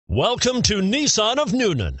Welcome to Nissan of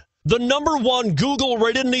Newnan, the #1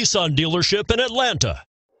 Google-rated Nissan dealership in Atlanta.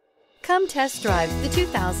 Come test drive the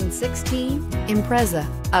 2016 Impreza.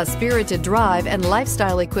 A spirited drive and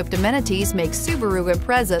lifestyle-equipped amenities make Subaru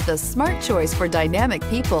Impreza the smart choice for dynamic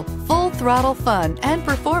people. Full-throttle fun and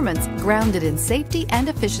performance grounded in safety and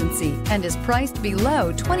efficiency, and is priced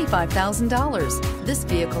below $25,000. This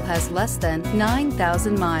vehicle has less than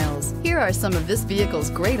 9,000 miles. Here are some of this vehicle's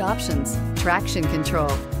great options: traction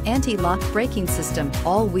control, anti-lock braking system,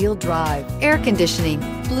 all-wheel drive, air conditioning,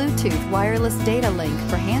 Bluetooth wireless data link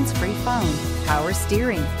for hands-free phone, power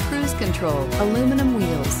steering, cruise control, aluminum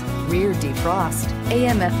wheels, rear defrost,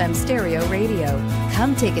 AM/FM stereo radio.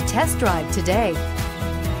 Come take a test drive today.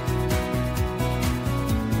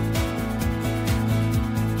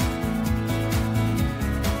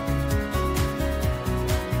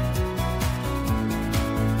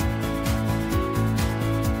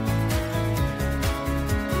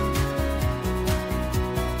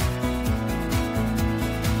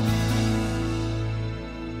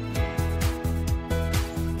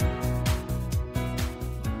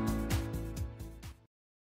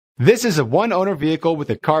 This is a one-owner vehicle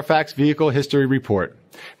with a Carfax Vehicle History Report.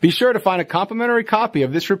 Be sure to find a complimentary copy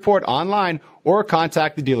of this report online or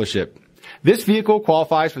contact the dealership. This vehicle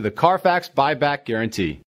qualifies for the Carfax Buyback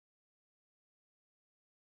Guarantee.